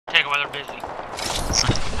while they're busy.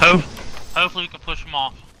 Hopefully we can push them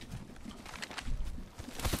off.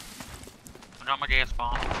 I got my gas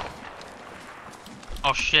bomb.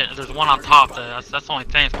 Oh shit, there's one on top though. That's the only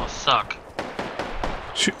thing that's gonna suck.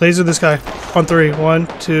 Shoot, laser this guy. On 3. 1,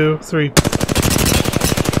 2, 3.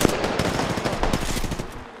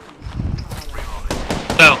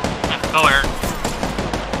 Go, Eric.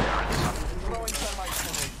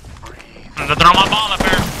 They're on my ball up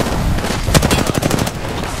here.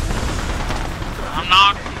 I'm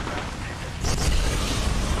knocked.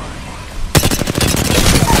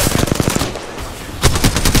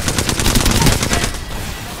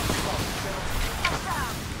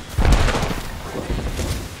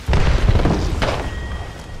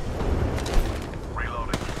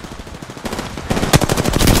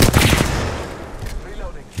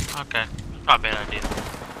 Okay, probably a bad idea.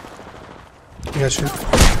 Yeah, shoot.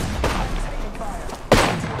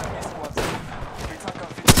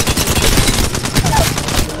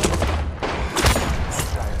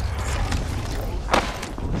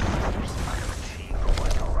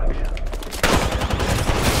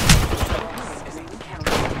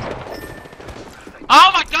 Oh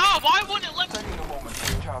my god, why wouldn't it let me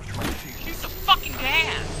shoot the fucking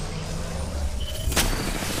gas?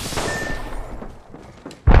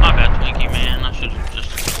 My bad, Twinkie, man. I should have just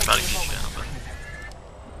tried to get you out, but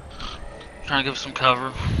trying to give some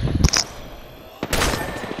cover.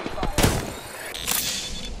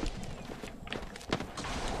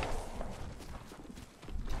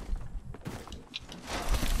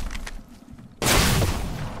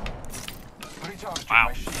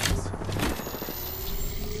 Wow.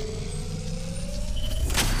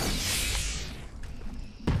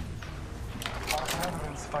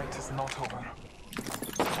 Fight is not over.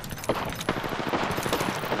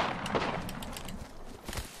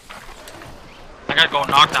 I gotta go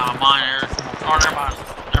knock down mine here. Oh, never mind.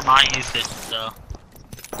 Never mind, I used it, so.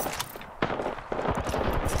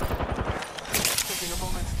 Taking a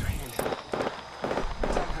moment to heal.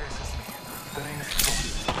 Time graces me. The ring is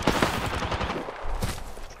closed.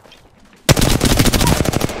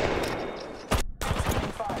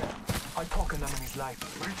 Taking fire. I poke an enemy's life.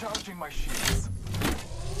 Recharging my shields.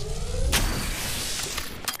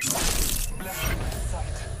 Blessed with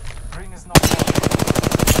sight. Ring is not over.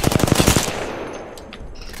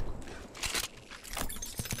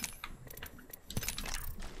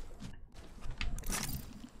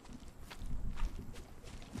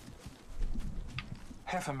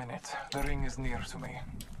 Half a minute. The ring is near to me.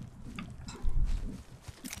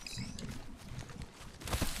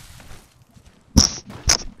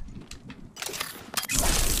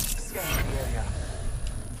 Scanning the area.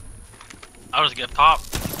 I'll just get top.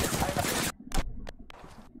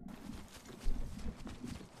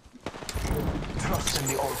 Trust in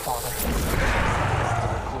the All Father.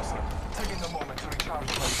 Closer. Taking a moment to recharge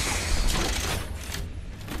my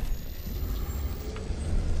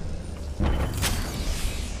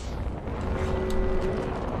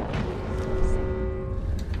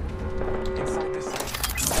inside this ring.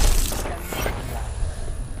 Scanning the area.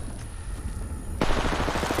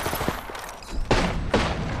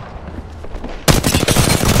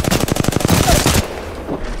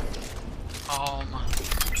 Oh my.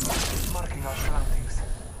 Marking our surroundings.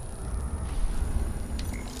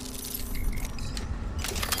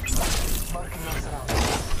 Marking our surroundings.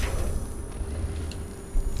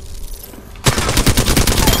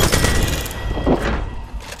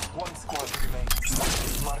 One squad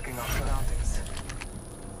remains. Marking our surroundings.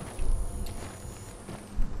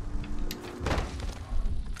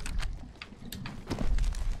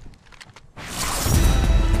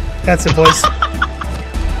 That's it, boys.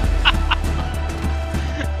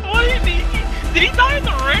 What did he die in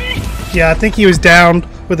the ring? Yeah, I think he was down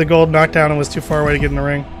with the gold knockdown and was too far away to get in the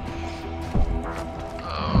ring.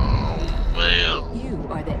 Oh, man. You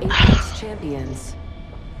are the Apex champions.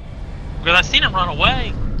 Because I seen him run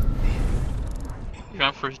away. He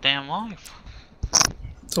ran for his damn life.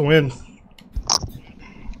 It's a win.